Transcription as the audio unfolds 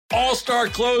All-star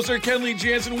closer Kenley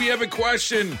Jansen, we have a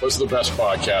question. What's the best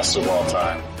podcast of all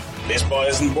time? Baseball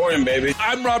isn't boring, baby.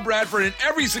 I'm Rob Bradford, and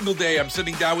every single day I'm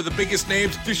sitting down with the biggest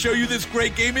names to show you this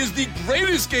great game is the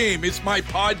greatest game. It's my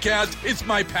podcast. It's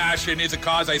my passion. It's a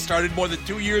cause I started more than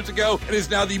 2 years ago and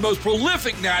is now the most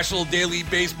prolific national daily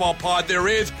baseball pod there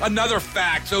is. Another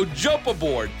fact. So jump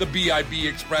aboard the BIB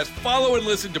Express. Follow and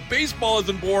listen to Baseball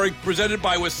Isn't Boring, presented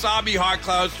by Wasabi Hot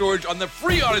Cloud Storage on the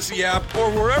free Odyssey app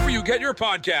or wherever you get your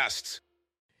podcasts.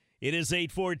 It is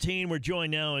 8:14. We're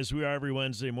joined now, as we are every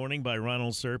Wednesday morning, by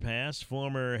Ronald Surpass,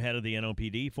 former head of the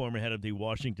NOPD, former head of the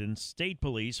Washington State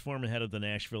Police, former head of the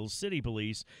Nashville City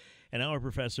Police, and now a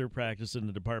professor practicing in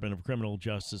the Department of Criminal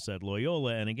Justice at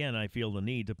Loyola. And again, I feel the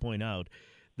need to point out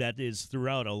that is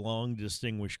throughout a long,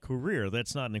 distinguished career.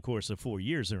 That's not in the course of 4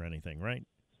 years or anything, right?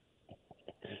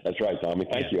 That's right, Tommy.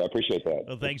 Thank you. I appreciate that.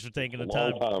 Well, thanks for taking the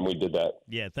time. Long time we did that.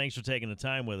 Yeah, thanks for taking the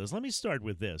time with us. Let me start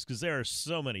with this, because there are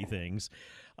so many things.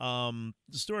 The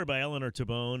story by Eleanor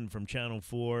Tabone from Channel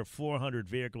 4, 400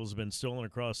 vehicles have been stolen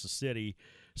across the city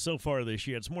so far this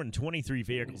year. It's more than 23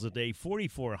 vehicles a day,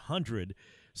 4,400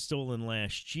 stolen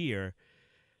last year.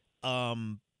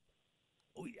 I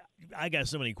got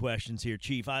so many questions here,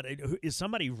 Chief. Is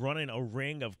somebody running a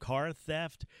ring of car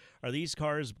theft? Are these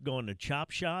cars going to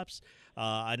chop shops?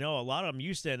 I know a lot of them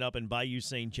used to end up in Bayou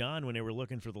St. John when they were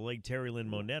looking for the late Terry Lynn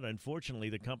Monette. Unfortunately,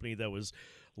 the company that was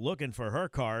looking for her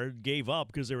car gave up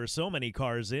because there were so many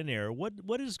cars in there.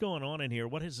 What is going on in here?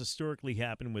 What has historically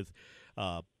happened with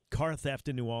car theft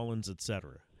in New Orleans, et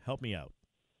cetera? Help me out.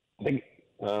 I think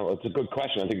it's a good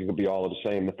question. I think it could be all of the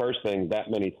same. The first thing, that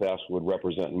many thefts would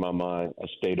represent in my mind a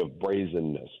state of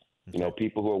brazenness. Okay. You know,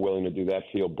 people who are willing to do that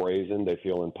feel brazen. They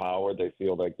feel empowered. They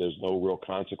feel like there's no real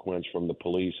consequence from the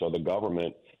police or the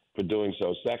government for doing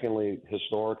so. Secondly,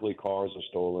 historically, cars are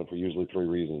stolen for usually three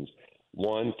reasons.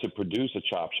 One, to produce a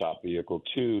chop shop vehicle.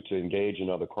 Two, to engage in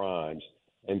other crimes.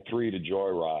 And three, to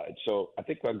joyride. So I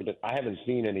think I haven't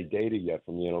seen any data yet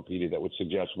from the NOPD that would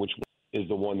suggest which is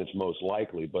the one that's most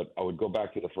likely. But I would go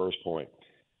back to the first point.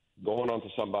 Going onto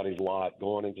somebody's lot,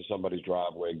 going into somebody's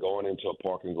driveway, going into a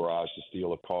parking garage to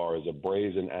steal a car is a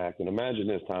brazen act. And imagine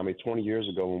this, Tommy, 20 years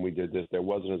ago when we did this, there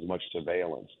wasn't as much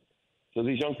surveillance. So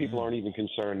these young people aren't even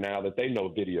concerned now that they know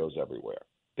videos everywhere.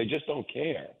 They just don't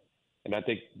care. And I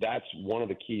think that's one of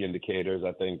the key indicators.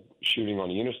 I think shooting on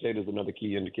the interstate is another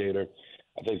key indicator.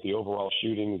 I think the overall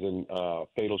shootings and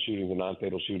fatal shootings and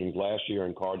non-fatal shootings last year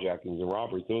and carjackings and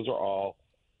robberies, those are all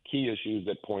key issues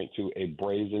that point to a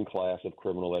brazen class of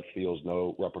criminal that feels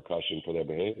no repercussion for their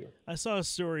behavior. I saw a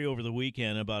story over the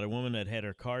weekend about a woman that had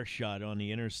her car shot on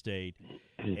the interstate,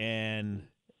 and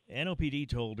NOPD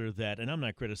told her that, and I'm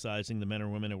not criticizing the men or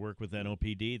women who work with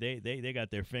NOPD, they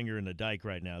got their finger in the dike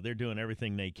right now. They're doing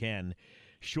everything they can,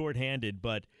 shorthanded,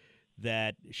 but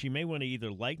that she may want to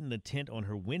either lighten the tint on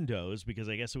her windows, because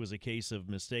I guess it was a case of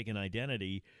mistaken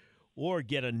identity, or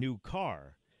get a new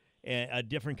car, a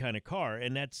different kind of car.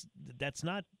 And that's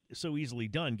not so easily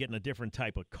done, getting a different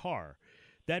type of car.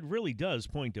 That really does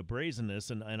point to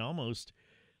brazenness and almost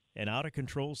an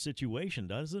out-of-control situation,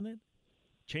 doesn't it?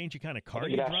 Change the kind of car I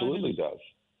think it absolutely does.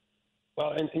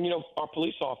 Well, and, you know, our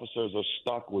police officers are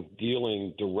stuck with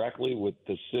dealing directly with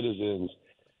the citizens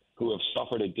who have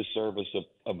suffered a disservice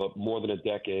of more than a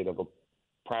decade of a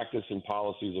practice and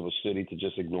policies of a city to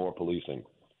just ignore policing.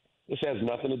 This has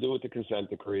nothing to do with the consent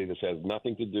decree. This has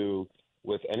nothing to do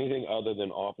with anything other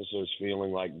than officers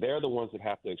feeling like they're the ones that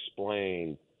have to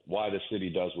explain why the city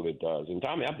does what it does. And,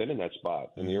 Tommy, I've been in that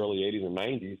spot in the early 80s and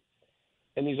 90s,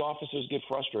 and these officers get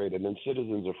frustrated, and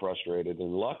citizens are frustrated.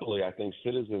 And luckily, I think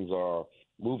citizens are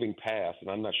moving past,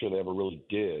 and I'm not sure they ever really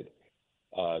did.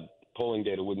 Polling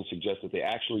data wouldn't suggest that they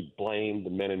actually blame the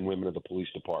men and women of the police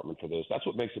department for this. That's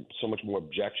what makes it so much more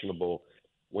objectionable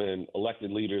when elected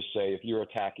leaders say, if you're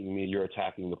attacking me, you're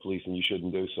attacking the police, and you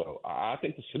shouldn't do so. I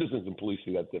think the citizens and police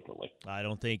see that differently. I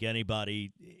don't think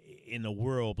anybody in the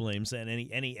world blames any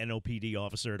NOPD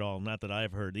officer at all, not that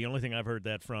I've heard. The only thing I've heard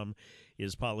that from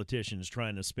is politicians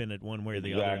trying to spin it one way or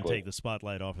the other and take the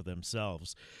spotlight off of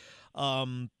themselves.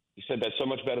 You said that so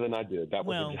much better than I did. That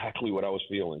was exactly what I was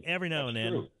feeling. Every now and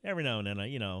then,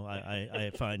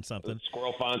 I find something.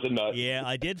 Squirrel finds a nut. Yeah,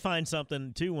 I did find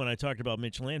something, too, when I talked about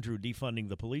Mitch Landrieu defunding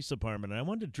the police department, and I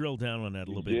wanted to drill down on that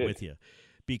a little bit with you,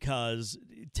 because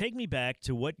take me back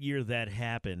to what year that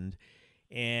happened,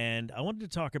 and I wanted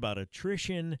to talk about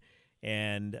attrition,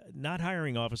 and not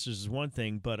hiring officers is one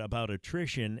thing, but about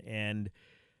attrition, and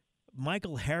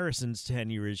Michael Harrison's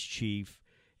tenure as chief,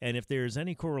 and if there's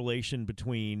any correlation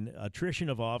between attrition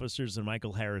of officers and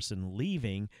Michael Harrison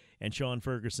leaving and Sean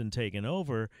Ferguson taking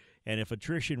over, and if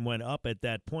attrition went up at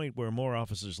that point where more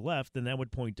officers left, then that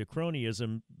would point to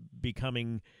cronyism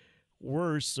becoming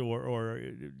worse or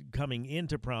coming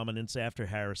into prominence after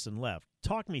Harrison left.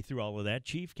 Talk me through all of that,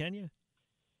 Chief, can you?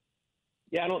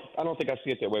 Yeah, I don't think I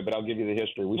see it that way, but I'll give you the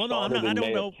history. I don't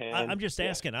know. I'm just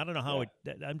asking. I don't know how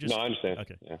I'm just. No, I understand.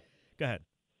 Okay. Yeah. Go ahead.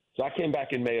 So I came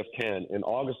back in May of 10. In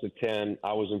August of 10,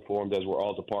 I was informed, as were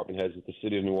all department heads, that the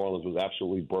city of New Orleans was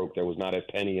absolutely broke. There was not a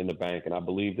penny in the bank, and I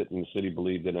believed it, and the city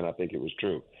believed it, and I think it was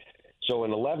true. So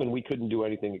in 11, we couldn't do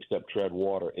anything except tread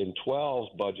water. In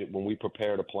 12's budget, when we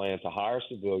prepared a plan to hire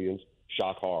civilians,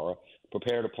 shock horror,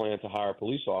 prepared a plan to hire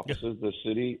police officers, the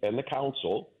city and the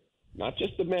council, not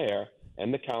just the mayor,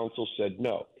 and the council said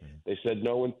no. They said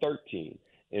no in 13.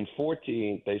 In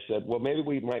 14, they said, well, maybe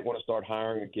we might want to start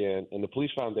hiring again. And the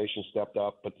Police Foundation stepped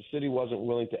up, but the city wasn't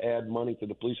willing to add money to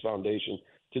the Police Foundation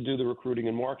to do the recruiting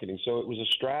and marketing. So it was a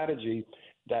strategy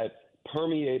that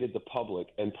permeated the public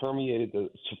and permeated the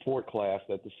support class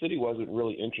that the city wasn't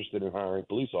really interested in hiring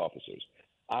police officers.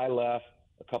 I left.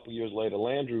 A couple years later,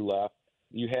 Landrieu left.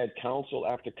 You had council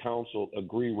after council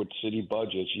agree with city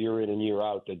budgets year in and year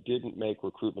out that didn't make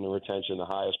recruitment and retention the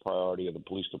highest priority of the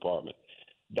police department.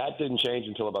 That didn't change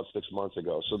until about 6 months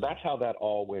ago. So that's how that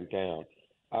all went down.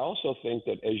 I also think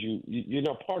that as you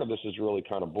know, part of this is really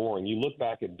kind of boring. You look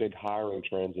back at big hiring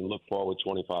trends and look forward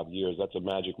 25 years. That's a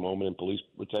magic moment in police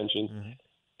retention. Mm-hmm.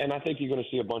 And I think you're going to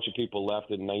see a bunch of people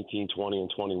left in 19, 20,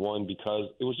 and 21 because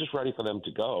it was just ready for them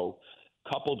to go,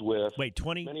 coupled with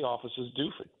 20? Many officers do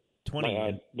for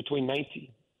 20 between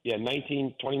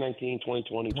 2019,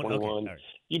 2020, 21. Okay. Right.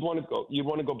 You'd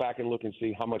want to go back and look and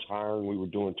see how much hiring we were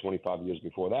doing 25 years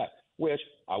before that. Which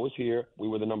I was here. We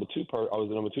were the number two. I was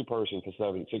the number 2 person for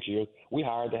 6 years. We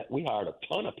hired a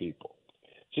ton of people.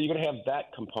 So you're going to have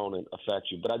that component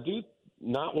affect you. But I do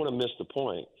not want to miss the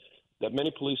point that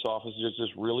many police officers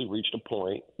just really reached a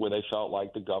point where they felt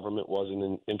like the government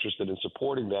wasn't interested in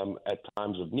supporting them at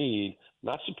times of need,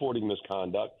 not supporting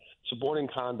misconduct, supporting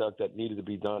conduct that needed to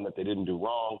be done that they didn't do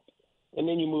wrong. And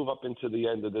then you move up into the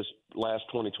end of this last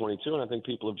 2022, and I think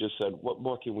people have just said, what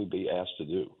more can we be asked to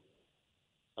do?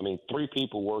 I mean, 3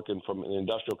 people working from an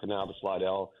industrial canal to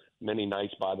Slidell many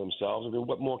nights by themselves. I mean,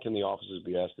 what more can the officers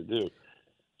be asked to do?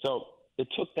 So it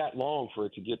took that long for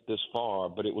it to get this far,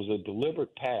 but it was a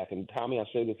deliberate path. And, Tommy, I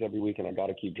say this every week, and I got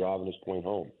to keep driving this point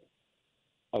home.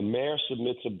 A mayor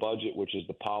submits a budget, which is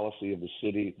the policy of the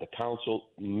city. The council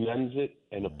amends it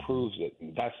and approves it.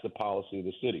 That's the policy of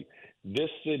the city. This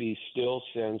city still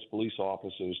sends police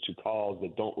officers to calls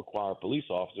that don't require police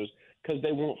officers because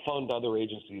they won't fund other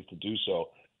agencies to do so.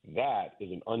 That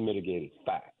is an unmitigated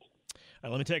fact. All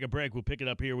right, let me take a break. We'll pick it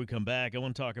up here. We come back. I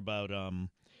want to talk about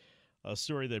a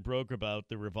story that broke about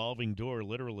the revolving door,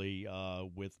 literally,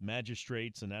 with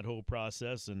magistrates and that whole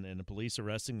process and the police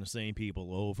arresting the same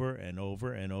people over and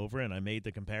over and over. And I made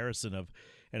the comparison of,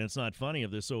 and it's not funny, of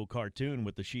this old cartoon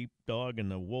with the sheepdog and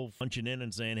the wolf punching in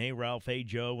and saying, hey, Ralph, hey,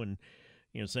 Joe, and,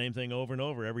 same thing over and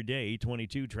over every day.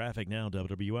 822 traffic now,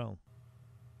 WWL.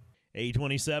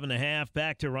 827.5,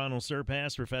 back to Ronald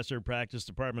Surpass, Professor of Practice,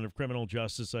 Department of Criminal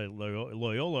Justice at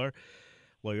Loyola,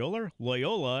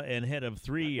 and head of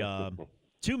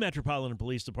 2 Metropolitan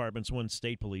Police Departments, 1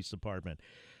 State Police Department.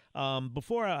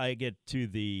 Before I get to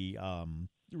the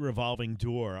revolving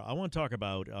door, I want to talk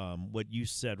about what you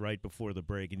said right before the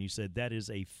break, and you said that is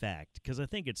a fact, because I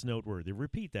think it's noteworthy.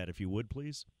 Repeat that, if you would,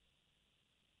 please.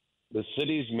 The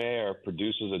city's mayor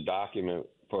produces a document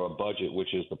for a budget,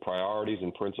 which is the priorities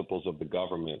and principles of the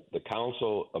government. The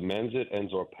council amends it,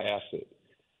 ends, or passes it.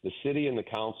 The city and the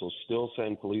council still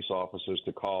send police officers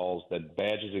to calls that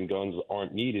badges and guns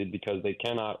aren't needed because they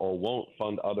cannot or won't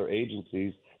fund other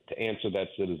agencies to answer that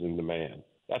citizen demand.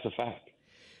 That's a fact.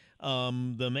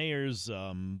 The mayor's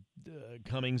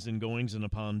comings and goings in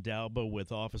upon Dalba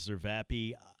with Officer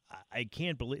Vappy, I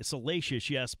can't believe, salacious,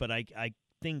 yes, but I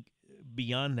think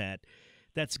beyond that,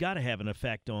 that's got to have an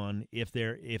effect on if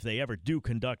they ever do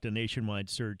conduct a nationwide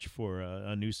search for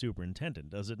a new superintendent,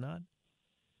 does it not?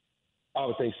 I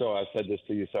would think so. I've said this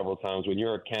to you several times. When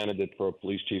you're a candidate for a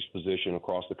police chief's position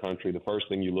across the country, the first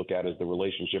thing you look at is the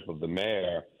relationship of the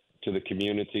mayor to the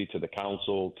community, to the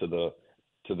council, to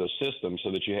the system,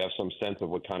 so that you have some sense of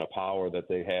what kind of power that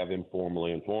they have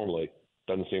informally and formally.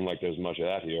 Doesn't seem like there's much of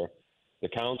that here. The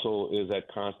council is at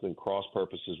constant cross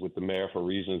purposes with the mayor for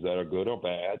reasons that are good or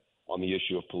bad on the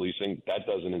issue of policing. That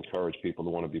doesn't encourage people to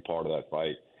want to be part of that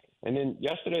fight. And then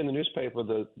yesterday in the newspaper,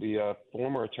 the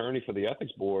former attorney for the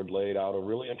ethics board laid out a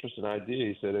really interesting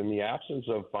idea. He said, in the absence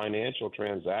of financial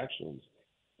transactions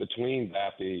between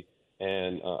Vappy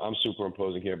and I'm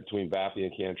superimposing here between Vappy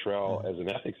and Cantrell as an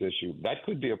ethics issue, that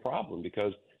could be a problem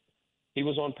because he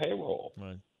was on payroll.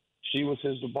 Right. She was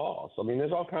his boss. I mean,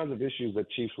 there's all kinds of issues that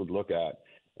chiefs would look at.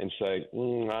 and say,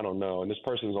 I don't know. And this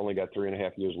person's only got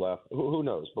 3.5 years left. Who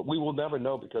knows? But we will never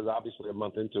know because obviously a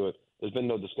month into it, there's been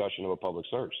no discussion of a public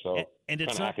search. So and it's it's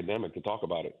kind of not academic to talk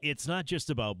about it. It's not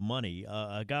just about money.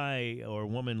 A guy or a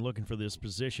woman looking for this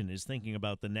position is thinking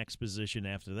about the next position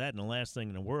after that. And the last thing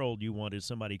in the world you want is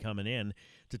somebody coming in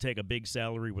to take a big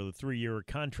salary with a 3-year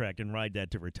contract and ride that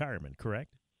to retirement,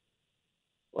 correct?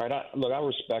 Right. I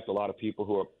respect a lot of people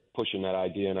who are pushing that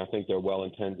idea, and I think they're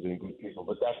well-intended and good people,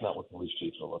 but that's not what police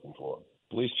chiefs are looking for.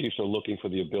 Police chiefs are looking for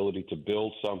the ability to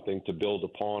build something, to build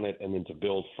upon it, and then to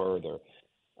build further.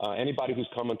 Anybody who's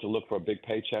coming to look for a big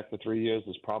paycheck for 3 years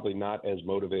is probably not as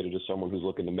motivated as someone who's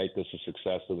looking to make this a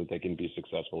success so that they can be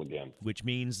successful again. Which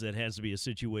means that has to be a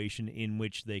situation in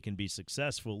which they can be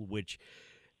successful, which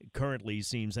currently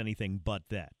seems anything but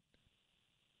that.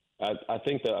 I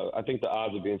think the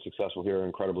odds of being successful here are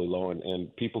incredibly low,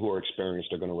 and people who are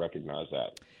experienced are going to recognize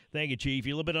that. Thank you, Chief.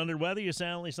 You're a little bit under weather. You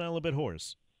sound a little bit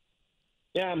hoarse.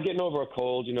 Yeah, I'm getting over a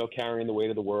cold, carrying the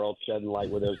weight of the world, shedding light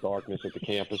where there's darkness at the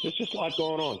campus. There's just a lot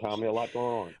going on, Tommy, a lot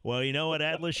going on. Well, you know what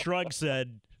Atlas Shrugged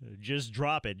said? Just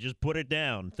drop it. Just put it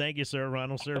down. Thank you, sir.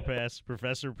 Ronald Surpass,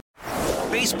 Professor.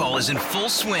 Baseball is in full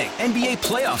swing. NBA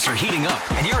playoffs are heating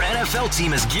up, and your NFL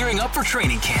team is gearing up for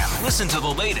training camp. Listen to the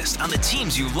latest on the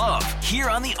teams you love here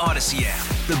on the Odyssey app.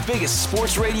 The biggest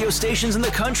sports radio stations in the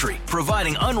country,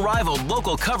 providing unrivaled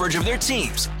local coverage of their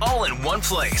teams, all in one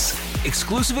place.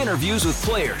 Exclusive interviews with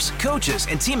players, coaches,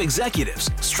 and team executives,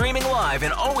 streaming live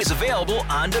and always available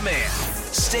on demand.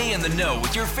 Stay in the know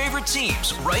with your favorite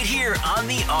teams right here on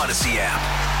the Odyssey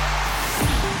app.